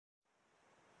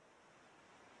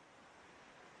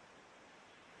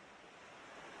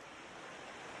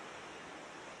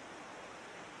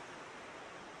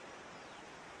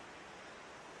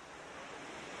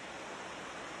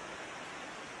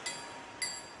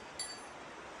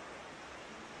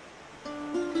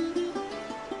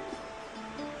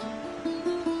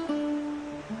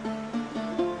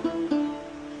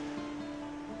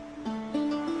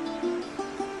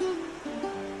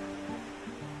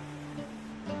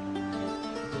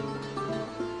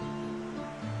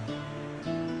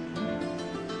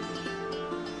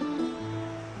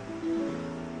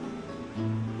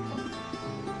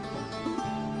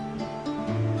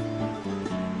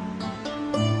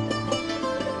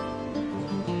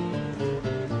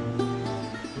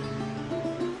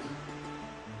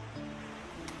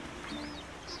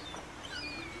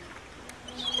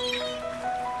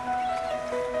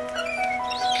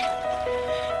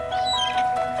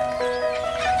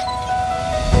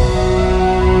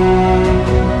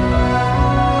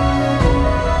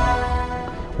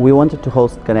We wanted to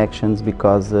host Connections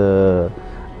because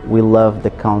we love the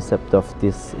concept of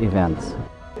this event.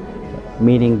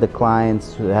 Meeting the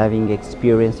clients, having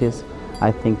experiences,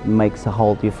 I think makes a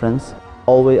whole difference.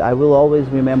 I will always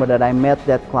remember that I met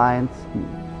that client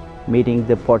meeting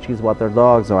the Portuguese water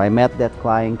dogs, or I met that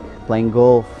client playing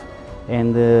golf,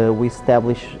 and we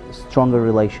established stronger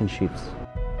relationships.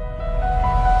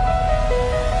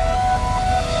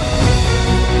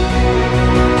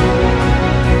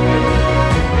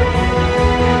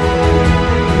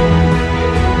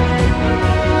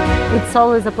 It's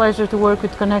always a pleasure to work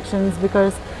with Connections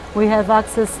because we have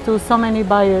access to so many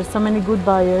buyers, so many good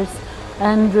buyers,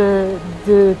 and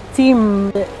the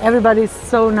team, everybody is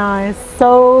so nice,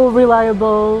 so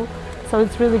reliable, so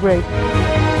it's really great.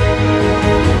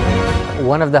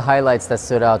 One of the highlights that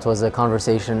stood out was a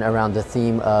conversation around the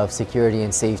theme of security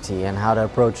and safety and how to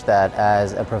approach that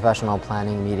as a professional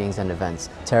planning meetings and events.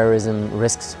 Terrorism,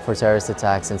 risks for terrorist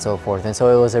attacks and so forth. And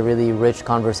so it was a really rich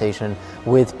conversation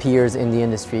with peers in the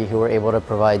industry who were able to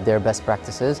provide their best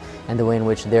practices and the way in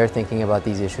which they're thinking about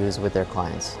these issues with their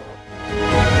clients.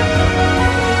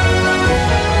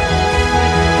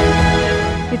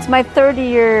 It's my third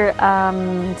year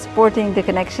supporting the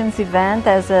Connections event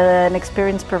as an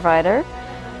experience provider,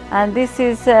 and this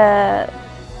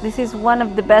is one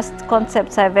of the best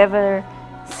concepts I've ever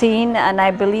seen, and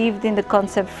I believed in the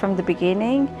concept from the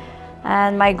beginning.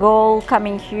 And my goal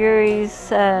coming here is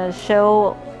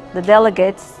show the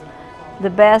delegates the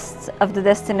best of the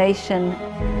destination.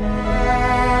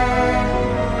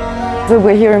 So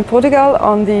we're here in Portugal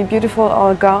on the beautiful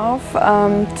Algarve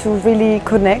to really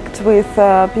connect with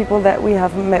people that we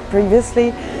haven't met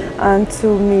previously, and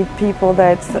to meet people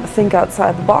that think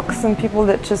outside the box and people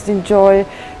that just enjoy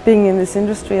being in this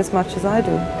industry as much as I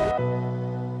do.